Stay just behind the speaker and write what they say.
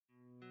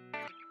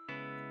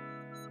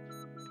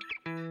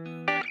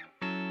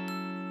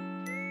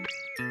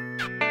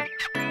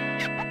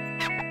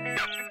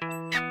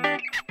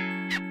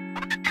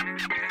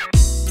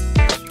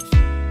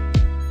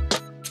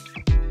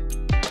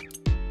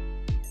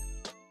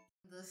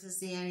This is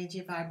the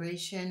energy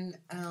vibration.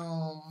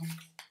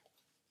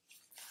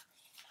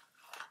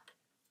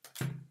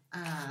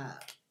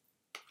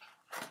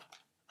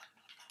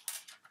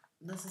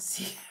 This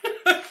is.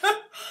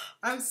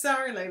 I'm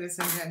sorry, ladies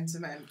and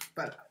gentlemen,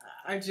 but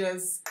I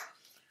just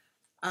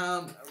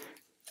I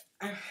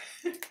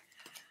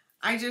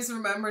just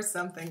remember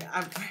something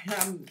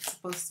I'm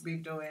supposed to be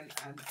doing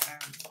and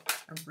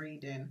I'm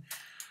reading.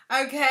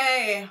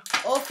 Okay,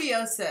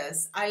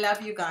 Ophiuchus, I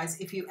love you guys.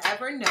 If you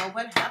ever know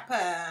what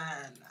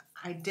happened,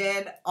 I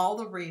did all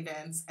the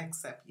readings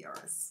except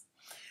yours.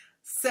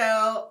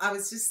 So I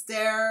was just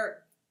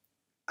there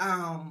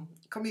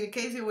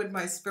communicating with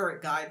my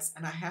spirit guides,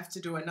 and I have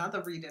to do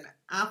another reading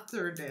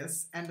after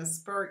this, and the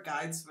spirit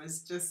guides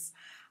was just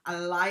a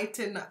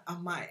lighten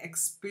of my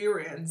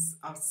experience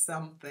of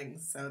something.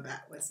 So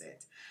that was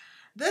it.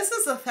 This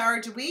is the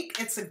third week.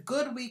 It's a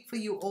good week for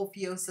you,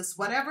 Ophiuchus.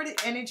 Whatever the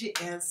energy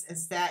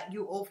is that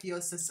you,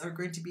 Ophiuchus, are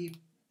going to be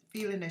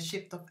feeling a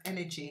shift of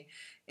energy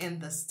in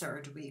this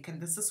third week.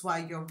 And this is why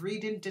your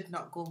reading did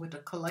not go with the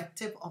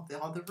collective of the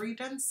other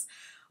readings,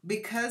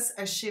 because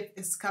a shift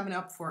is coming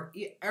up for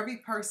every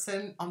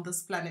person on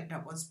this planet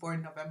that was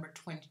born November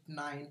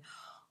 29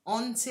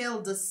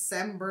 until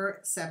December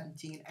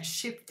 17. A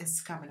shift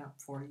is coming up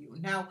for you.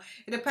 Now,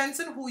 it depends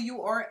on who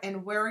you are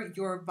and where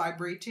you're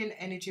vibrating,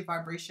 energy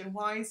vibration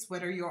wise,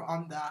 whether you're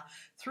on the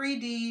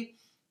 3D,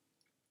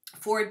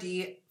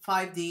 4D,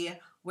 5D,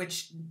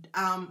 which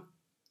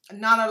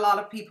not a lot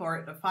of people are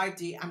at the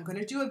 5D. I'm going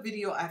to do a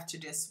video after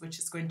this, which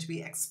is going to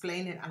be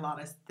explaining a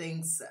lot of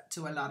things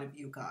to a lot of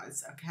you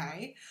guys,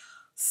 okay?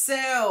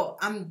 So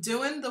I'm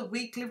doing the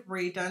weekly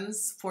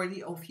readings for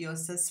the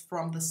Ophiuchus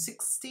from the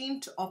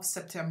 16th of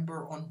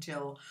September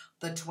until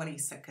the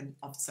 22nd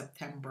of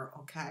September,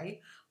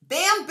 okay?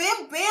 Bam,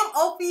 bam, bam,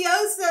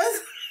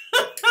 Ophiuchus!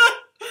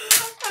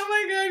 Oh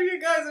my god, you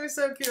guys are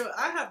so cute.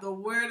 I have the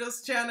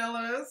weirdest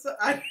channelers.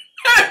 I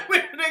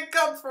where they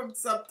come from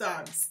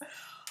sometimes.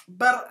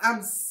 But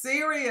I'm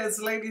serious,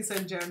 ladies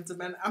and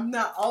gentlemen. I'm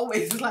not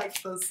always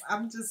like this.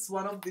 I'm just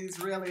one of these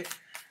really...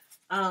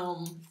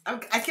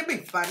 I can be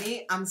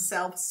funny. I'm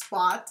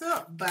self-spot,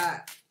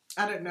 but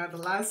I don't know. The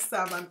last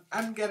time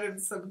I'm getting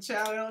some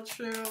channel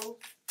true.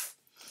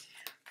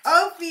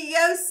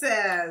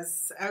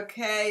 Ophiuchus.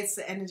 Okay, it's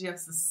the energy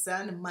of the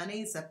sun.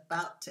 Money is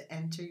about to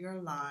enter your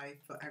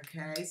life.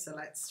 Okay, so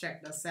let's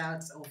check this out.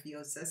 It's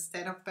Ophiuchus,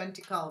 10 of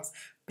Pentacles.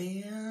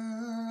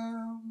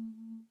 Bam.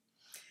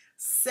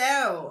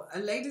 So,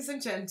 ladies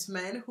and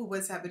gentlemen, who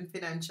was having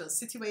financial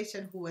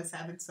situation, who was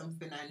having some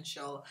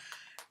financial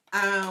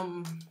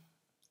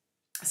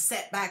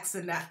setbacks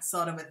and that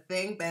sort of a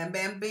thing, bam,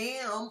 bam,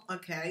 bam.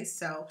 Okay,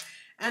 so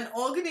an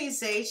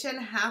organization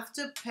have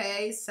to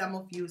pay some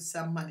of you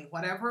some money,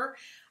 whatever,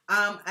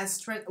 as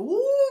strength,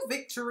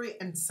 victory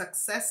and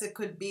success. It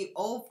could be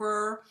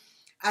over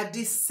a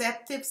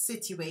deceptive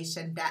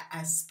situation that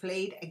has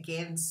played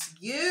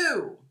against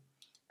you.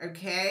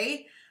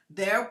 Okay,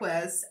 there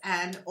was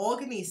an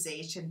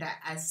organization that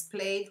has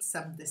played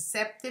some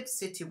deceptive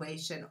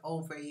situation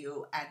over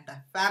you and the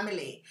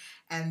family,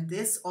 and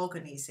this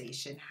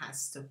organization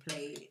has to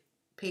pay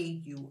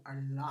you a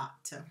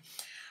lot.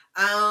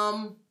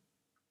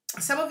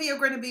 Some of you are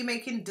going to be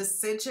making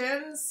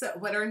decisions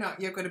whether or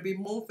not you're going to be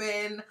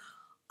moving,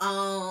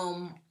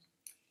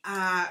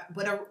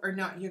 whether or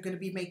not you're going to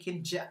be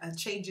making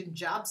changing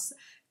jobs.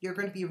 You're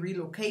going to be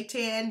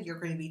relocating. You're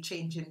going to be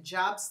changing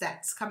jobs.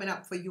 That's coming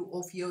up for you,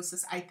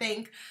 Ophiuchus. I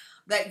think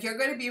that you're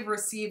going to be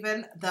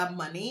receiving the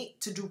money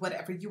to do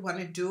whatever you want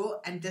to do.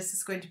 And this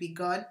is going to be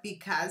good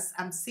because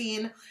I'm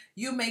seeing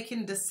you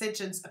making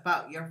decisions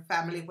about your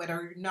family, whether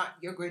or not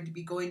you're going to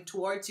be going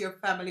towards your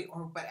family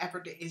or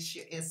whatever the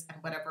issue is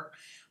and whatever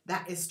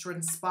that is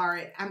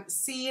transpiring. I'm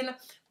seeing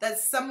that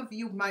some of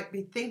you might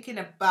be thinking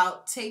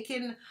about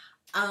taking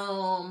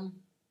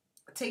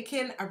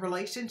a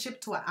relationship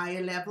to a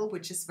higher level,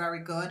 which is very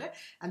good,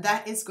 and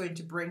that is going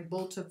to bring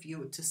both of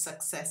you to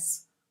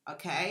success.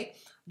 Okay,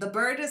 the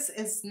burden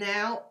is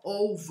now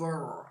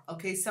over.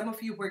 Okay, some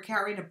of you were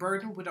carrying a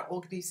burden with an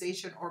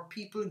organization or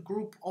people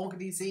group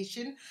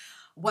organization,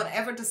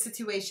 whatever the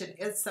situation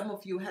is. Some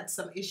of you had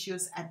some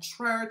issues at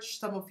church.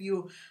 Some of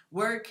you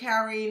were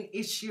carrying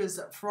issues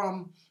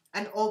from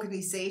an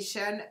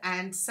organization,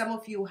 and some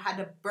of you had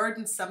a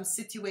burdensome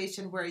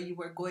situation where you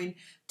were going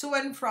to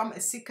and from a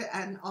sick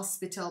and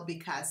hospital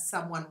because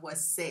someone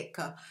was sick.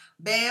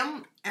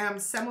 Bam.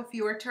 Some of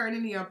you are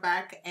turning your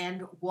back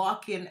and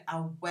walking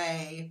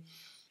away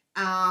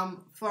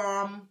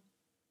from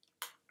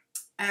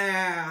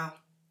a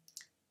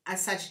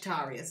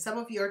Sagittarius. Some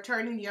of you are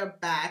turning your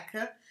back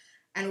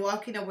and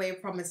walking away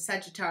from a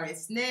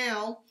Sagittarius.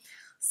 Now,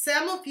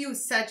 some of you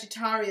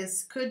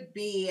Sagittarius could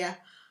be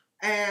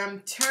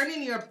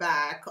turning your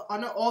back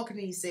on an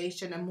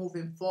organization and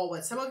moving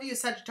forward. Some of you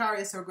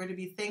Sagittarius are going to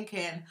be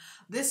thinking,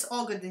 this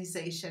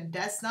organization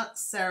does not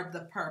serve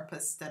the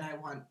purpose that I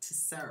want to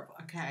serve.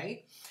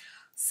 Okay,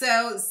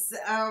 so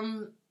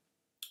some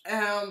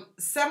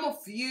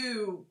of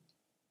you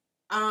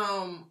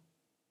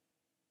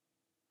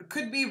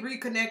could be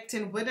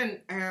reconnecting with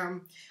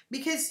an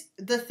because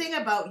the thing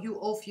about you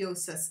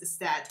Ophiuchus is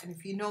that, and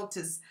if you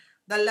notice,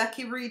 the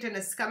lucky reading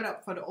is coming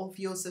up for the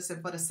Ophiuchus,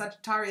 and for the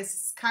Sagittarius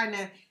it's kind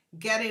of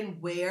getting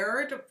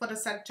weird for the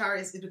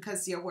Sagittarius is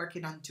because you're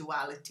working on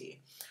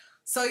duality.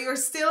 So you're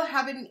still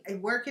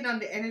working on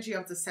the energy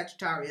of the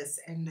Sagittarius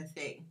and the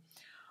thing.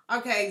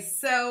 Okay,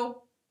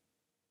 so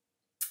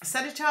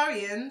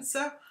Sagittarians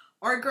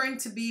are going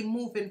to be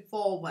moving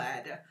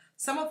forward.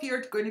 Some of you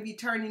are going to be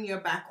turning your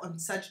back on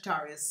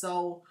Sagittarius.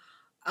 So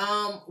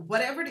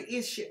whatever the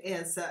issue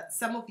is,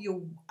 some of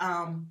you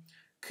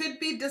could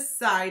be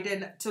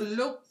deciding to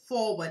look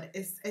forward.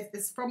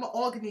 It's from an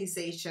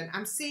organization.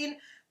 I'm seeing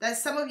that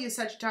some of you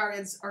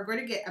Sagittarians are going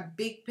to get a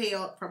big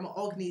payout from an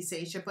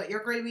organization, but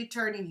you're going to be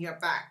turning your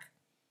back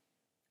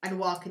and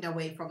walking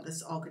away from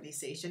this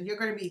organization. You're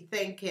going to be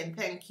thinking,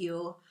 thank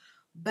you,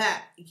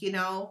 but you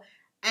know,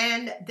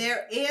 and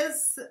there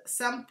is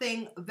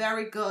something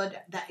very good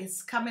that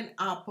is coming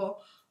up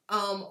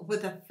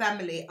with a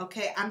family.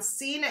 Okay, I'm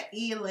seeing a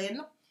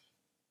healing.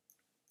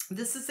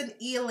 This is an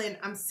healing.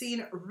 I'm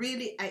seeing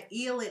really a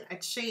healing, a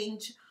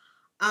change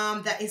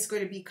that is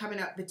going to be coming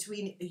up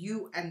between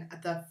you and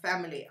the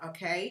family.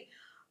 Okay,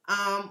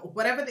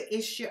 whatever the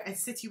issue and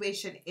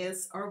situation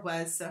is or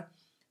was,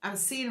 I'm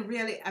seeing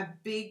really a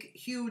big,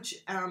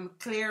 huge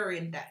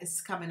clearing that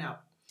is coming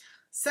up.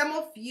 Some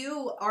of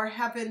you are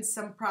having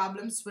some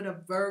problems with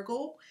a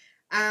Virgo.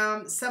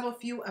 Some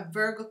of you, a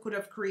Virgo could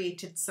have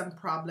created some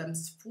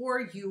problems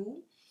for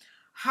you.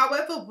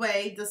 However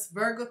way, this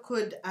Virgo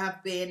could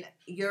have been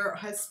your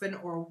husband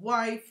or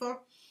wife.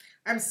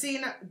 I'm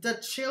seeing the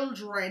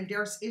children.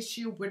 There's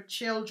issue with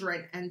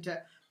children, and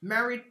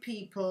married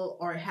people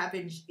are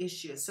having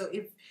issues. So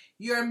if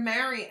you're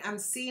married, I'm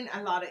seeing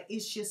a lot of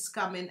issues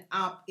coming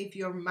up. If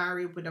you're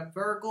married with a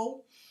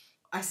Virgo,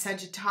 a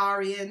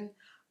Sagittarian,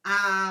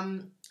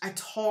 a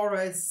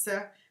Taurus,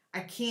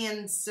 a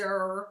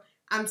Cancer,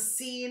 I'm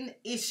seeing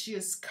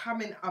issues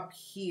coming up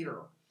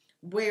here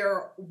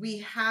where we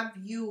have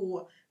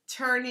you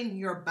turning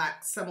your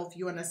back, some of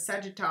you on a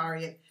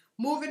Sagittarian,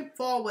 moving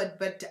forward,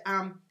 but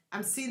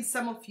I'm seeing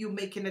some of you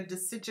making a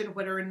decision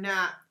whether or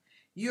not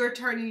you're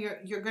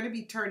going to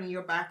be turning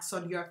your backs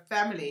on your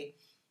family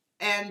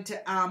and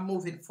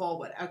moving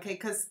forward. Okay,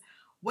 because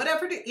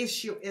whatever the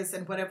issue is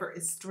and whatever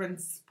is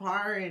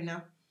transpiring,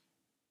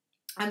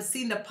 I'm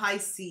seeing the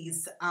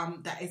Pisces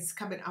that is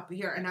coming up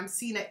here, and I'm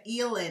seeing a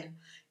healing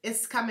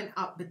is coming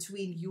up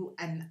between you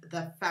and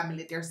the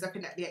family. There's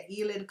definitely a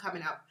healing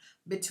coming up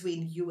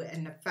between you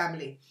and the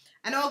family.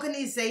 An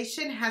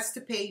organization has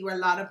to pay you a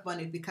lot of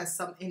money because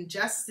some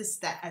injustice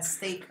that has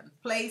taken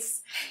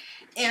place,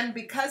 and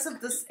because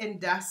of this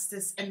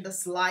injustice and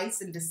this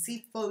lies and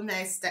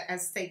deceitfulness that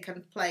has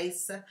taken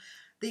place,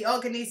 the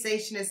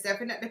organization is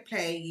definitely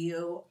paying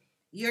you.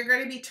 You're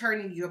going to be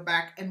turning your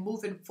back and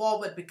moving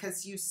forward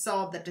because you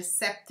saw the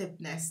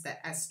deceptiveness that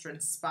has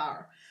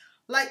transpired.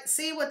 Like,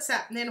 see what's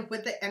happening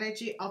with the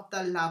energy of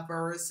the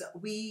Lovers.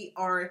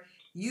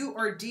 You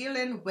are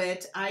dealing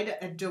with either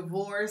a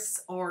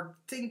divorce or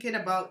thinking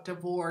about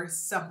divorce,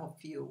 some of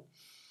you.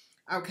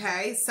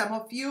 Okay, some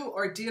of you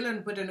are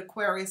dealing with an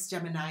Aquarius,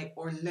 Gemini,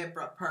 or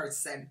Libra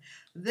person.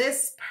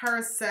 This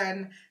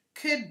person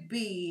could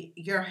be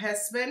your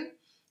husband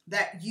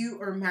that you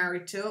are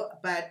married to,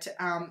 but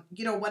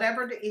you know,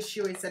 whatever the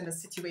issue is in the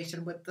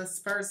situation with this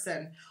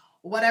person,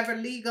 whatever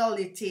legal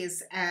it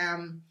is,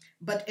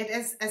 but it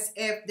is as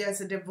if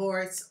there's a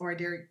divorce or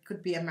there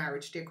could be a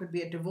marriage. There could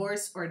be a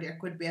divorce or there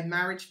could be a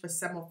marriage for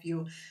some of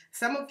you.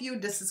 Some of you,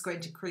 this is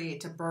going to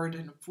create a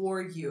burden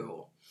for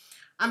you.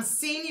 I'm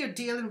seeing you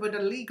dealing with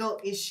a legal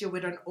issue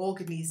with an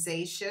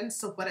organization.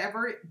 So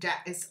whatever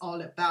that is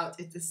all about,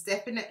 it is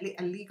definitely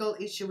a legal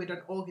issue with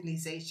an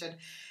organization.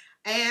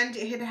 And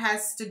it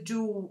has to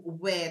do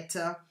with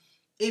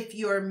if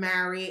you're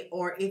married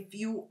or if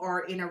you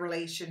are in a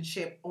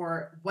relationship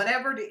or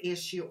whatever the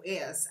issue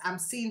is. I'm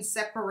seeing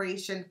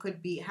separation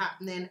could be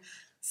happening.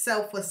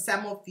 So for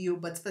some of you,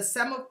 but for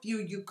some of you,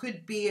 you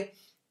could be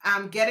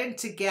getting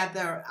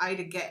together,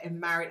 either getting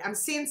married. I'm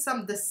seeing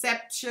some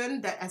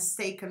deception that has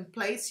taken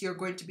place. You're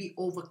going to be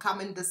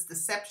overcoming this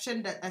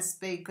deception that has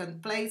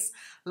taken place,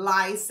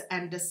 lies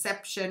and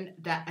deception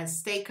that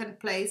has taken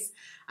place.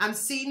 I'm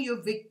seeing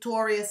you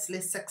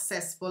victoriously,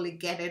 successfully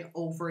getting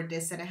over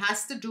this, and it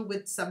has to do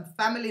with some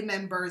family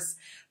members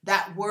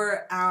that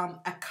were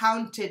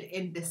accounted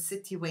in this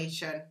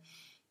situation.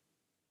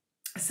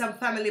 Some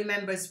family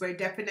members were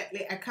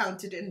definitely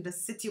accounted in the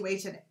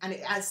situation, and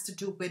it has to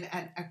do with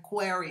an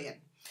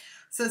Aquarian.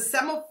 So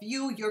some of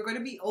you, you're going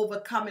to be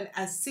overcoming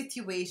a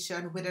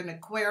situation with an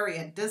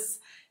Aquarian. This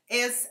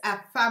is a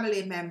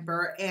family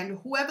member, and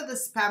whoever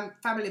this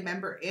family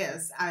member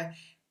is,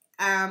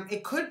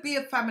 it could be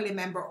a family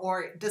member,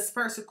 or this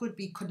person could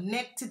be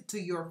connected to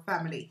your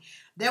family.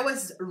 There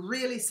was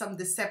really some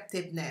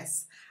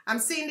deceptiveness. I'm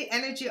seeing the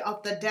energy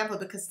of the devil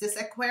because this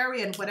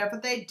Aquarian, whatever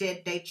they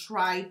did, they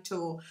tried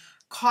to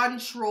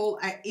control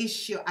an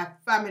issue, a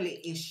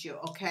family issue,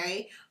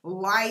 okay?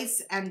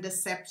 Lies and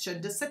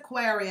deception. This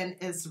Aquarian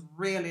is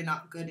really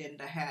not good in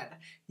the head.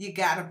 You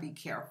gotta be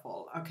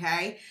careful,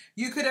 okay?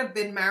 You could have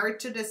been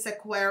married to this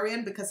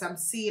Aquarian, because I'm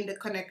seeing the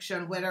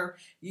connection, whether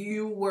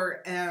you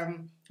were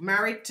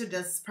married to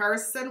this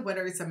person,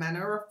 whether it's a man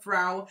or a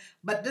frau,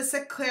 but this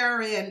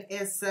Aquarian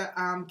is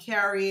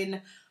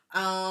carrying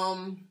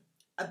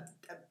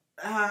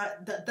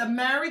the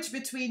marriage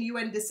between you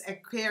and this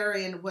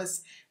Aquarian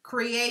was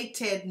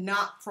created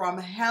not from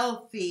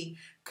healthy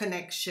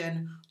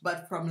connection,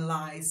 but from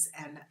lies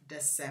and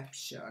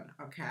deception,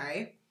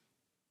 okay?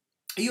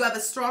 You have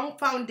a strong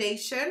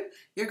foundation.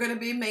 You're going to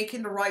be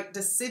making the right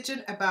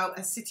decision about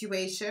a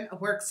situation, a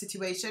work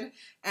situation,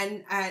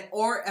 and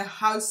or a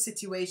house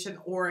situation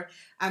or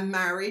a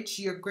marriage.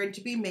 You're going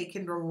to be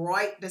making the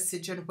right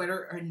decision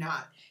whether or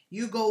not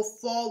you go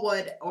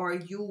forward or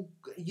you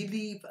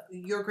leave.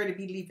 You're going to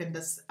be leaving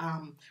this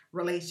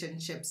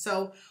relationship.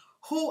 So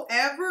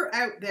whoever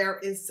out there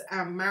is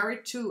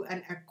married to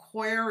an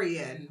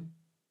Aquarian,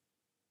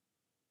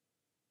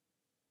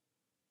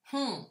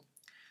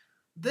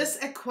 this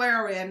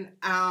Aquarian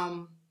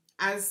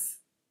has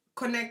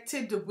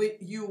connected with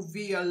you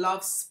via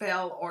love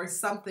spell or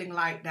something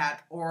like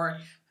that, or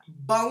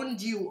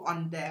bound you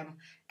on them,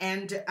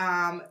 and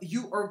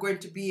you are going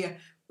to be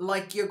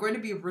like, you're going to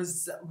be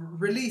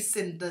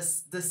releasing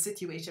this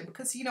situation,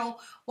 because you know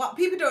what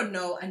people don't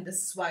know, and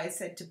this is why I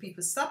said to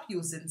people, stop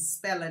using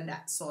spell and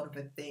that sort of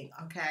a thing,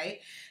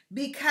 okay?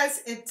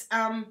 Because it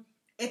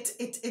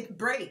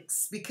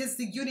breaks, because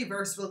the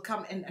universe will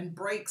come in and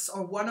breaks,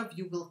 or one of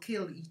you will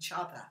kill each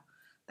other.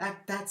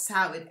 That's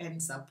how it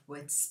ends up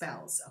with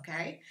spells,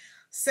 okay?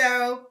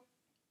 So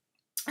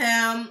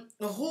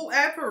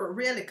whoever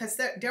really, because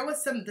there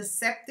was some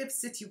deceptive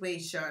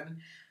situation.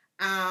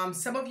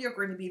 Some of you are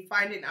going to be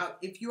finding out,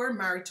 if you are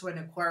married to an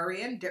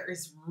Aquarian, there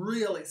is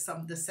really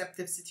some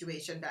deceptive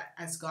situation that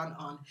has gone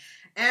on,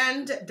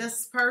 and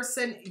this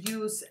person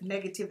used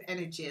negative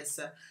energies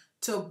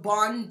to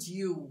bond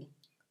you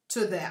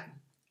to them.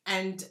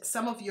 And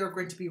some of you are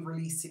going to be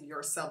releasing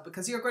yourself,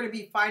 because you're going to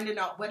be finding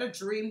out whether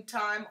dream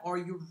time, or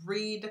you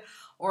read,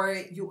 or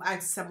you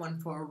ask someone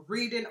for a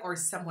reading, or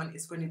someone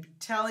is going to be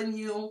telling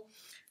you,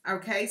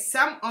 okay?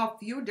 Some of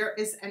you, there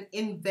is an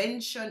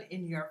invention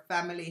in your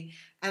family,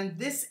 and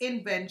this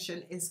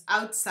invention is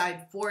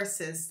outside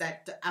forces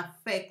that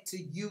affect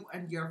you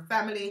and your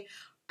family,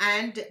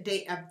 and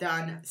they have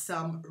done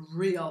some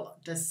real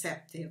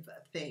deceptive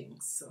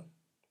things.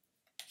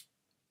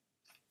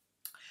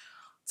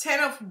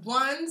 10 of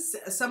Wands,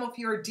 some of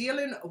you are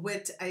dealing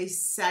with a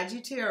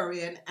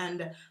Sagittarian,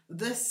 and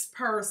this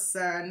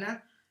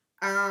person,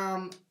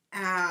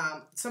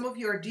 some of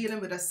you are dealing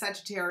with a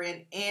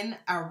Sagittarian in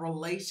a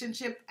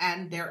relationship,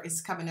 and there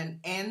is coming an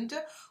end.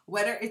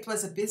 Whether it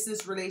was a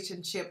business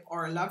relationship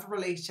or a love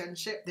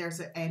relationship, there's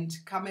an end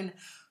coming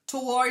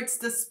towards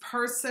this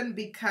person,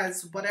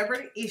 because whatever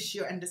the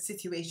issue and the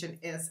situation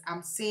is,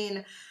 I'm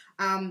seeing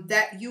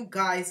that you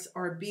guys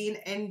are being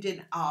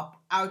ended up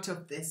out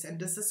of this, and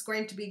this is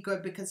going to be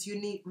good, because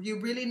you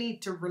really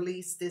need to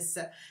release this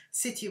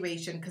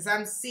situation, because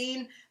I'm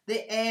seeing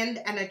the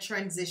end and a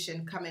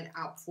transition coming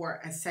up for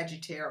a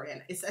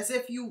Sagittarian. It's as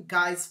if you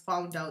guys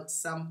found out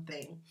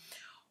something.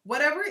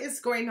 Whatever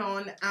is going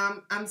on,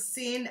 I'm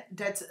seeing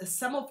that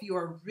some of you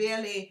are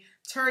really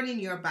turning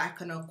your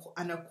back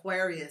on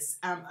Aquarius.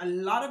 A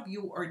lot of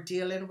you are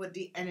dealing with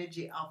the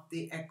energy of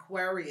the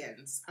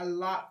Aquarians. A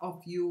lot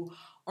of you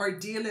are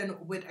dealing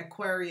with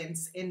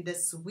Aquarians in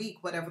this week,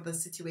 whatever the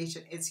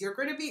situation is. You're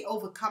going to be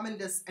overcoming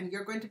this, and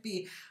you're going to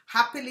be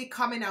happily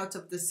coming out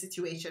of this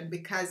situation,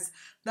 because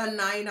the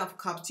 9 of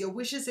Cups, your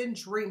wishes and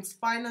dreams,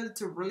 finally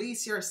to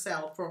release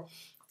yourself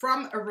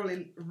from a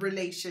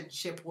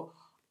relationship,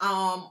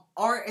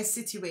 or a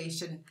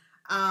situation,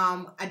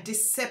 a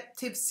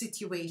deceptive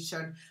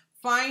situation.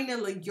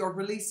 Finally, you're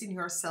releasing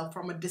yourself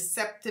from a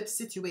deceptive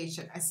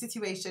situation, a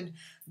situation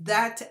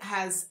that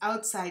has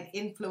outside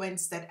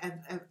influence that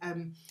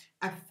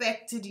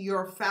affected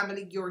your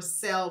family,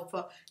 yourself.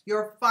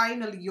 Your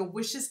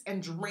wishes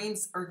and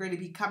dreams are going to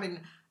be coming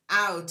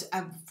out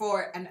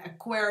for an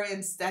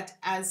Aquarius that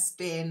has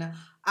been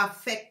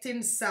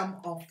affecting some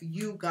of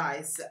you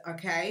guys,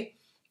 okay?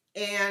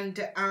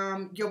 And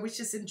your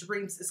wishes and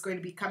dreams is going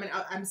to be coming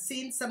out. I'm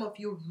seeing some of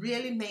you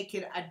really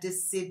making a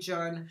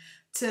decision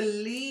to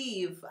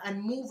leave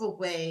and move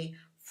away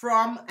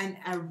from an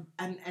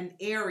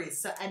Aries.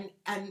 So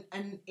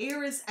an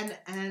Aries and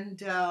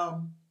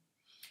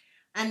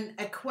an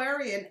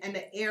Aquarian and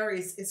an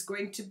Aries is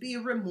going to be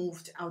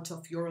removed out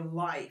of your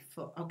life,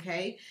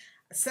 okay?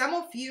 Some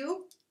of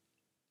you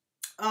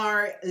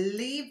are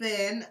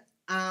leaving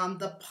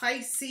the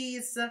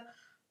Pisces,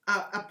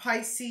 a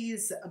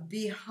Pisces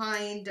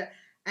behind,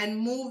 and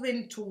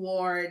moving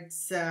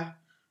towards a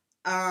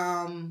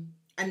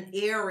an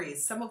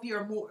Aries. Some of you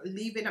are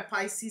leaving a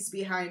Pisces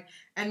behind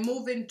and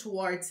moving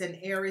towards an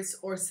Aries,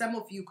 or some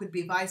of you could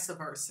be vice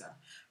versa.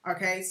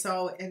 Okay,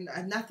 so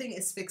nothing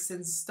is fixed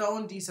in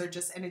stone. These are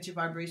just energy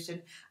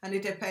vibration, and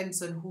it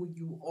depends on who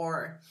you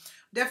are.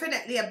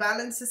 Definitely a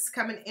balance is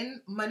coming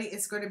in. Money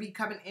is going to be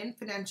coming in.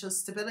 Financial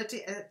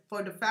stability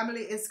for the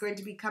family is going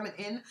to be coming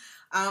in.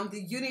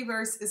 The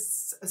universe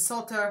is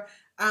sort of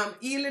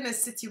healing a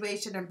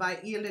situation, and by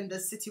healing the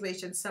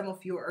situation, some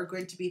of you are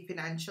going to be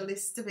financially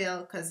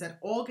stable because an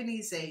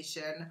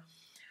organization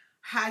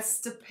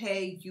has to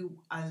pay you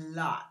a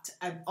lot.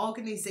 An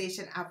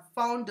organization, I've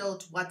found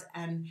out what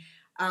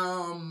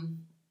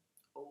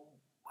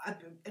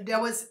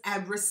there was a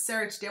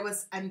research, there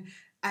was an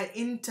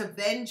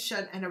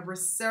intervention and a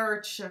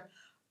research,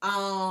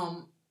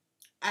 a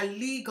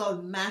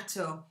legal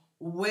matter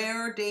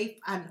where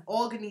an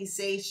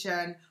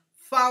organization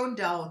found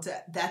out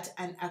that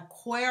an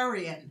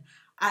Aquarian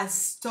has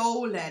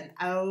stolen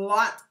a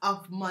lot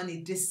of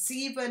money,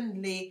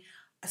 deceivingly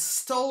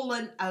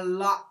stolen a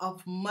lot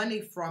of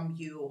money from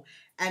you,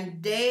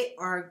 and they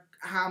are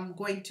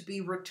going to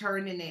be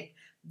returning it.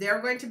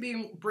 They're going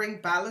to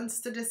bring balance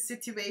to the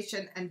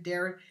situation, and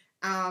they're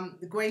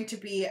going to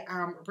be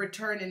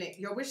returning it.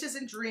 Your wishes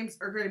and dreams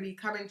are going to be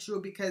coming true,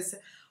 because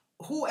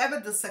whoever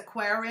this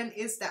Aquarian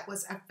is that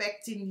was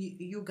affecting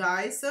you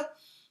guys,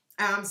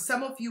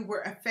 some of you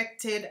were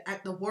affected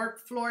at the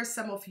work floor.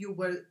 Some of you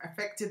were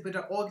affected with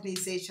an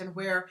organization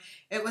where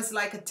it was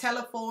like a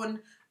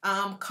telephone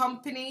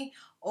company,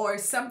 or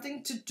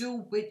something to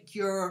do with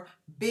your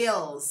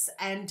bills.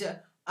 And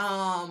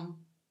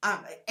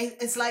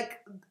it's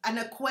like an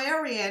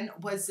Aquarian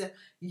was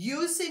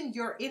using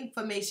your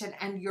information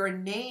and your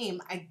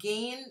name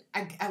again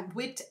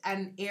with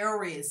an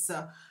Aries.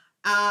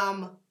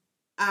 And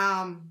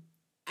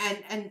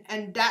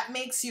that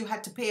makes you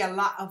have to pay a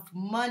lot of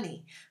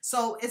money.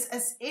 So it's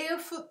as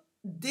if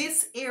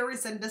this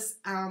Aries and this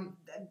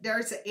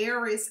there's an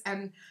Aries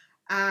and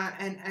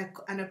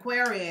an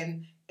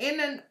Aquarian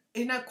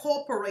in a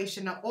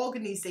corporation, an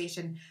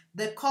organization.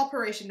 The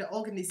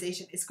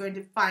organization is going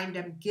to find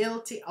them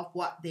guilty of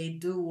what they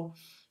do.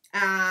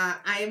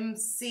 I'm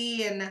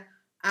seeing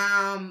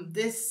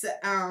this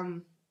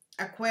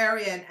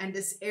Aquarian and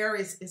this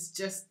Aries is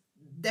just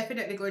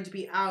definitely going to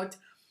be out.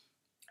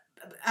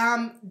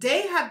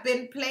 They have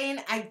been playing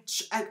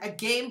a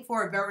game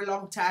for a very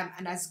long time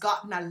and has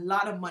gotten a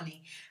lot of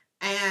money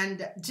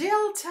and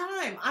jail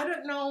time. I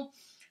don't know.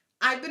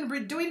 I've been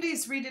doing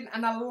these reading,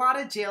 and a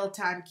lot of jail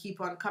time keep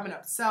on coming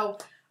up. So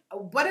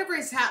whatever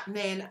is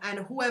happening, and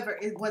whoever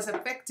it was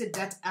affected,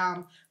 that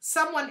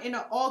someone in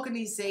an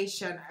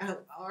organization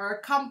or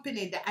a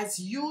company that has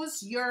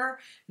used your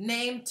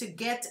name to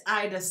get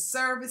either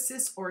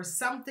services or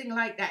something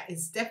like that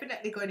is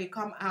definitely going to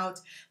come out.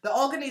 The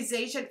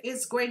organization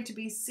is going to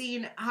be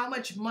seeing how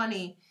much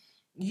money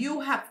you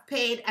have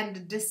paid and the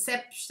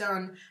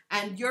deception,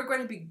 and you're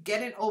going to be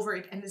getting over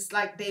it, and it's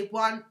like they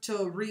want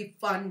to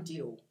refund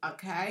you.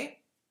 Okay,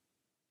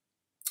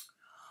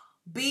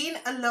 being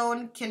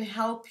alone can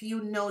help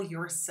you know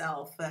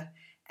yourself,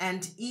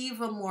 and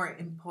even more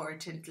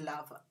important,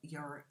 love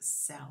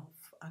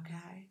yourself.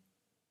 Okay,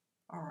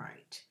 all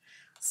right,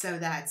 so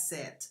that's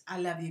it. I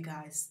love you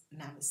guys.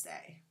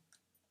 Namaste.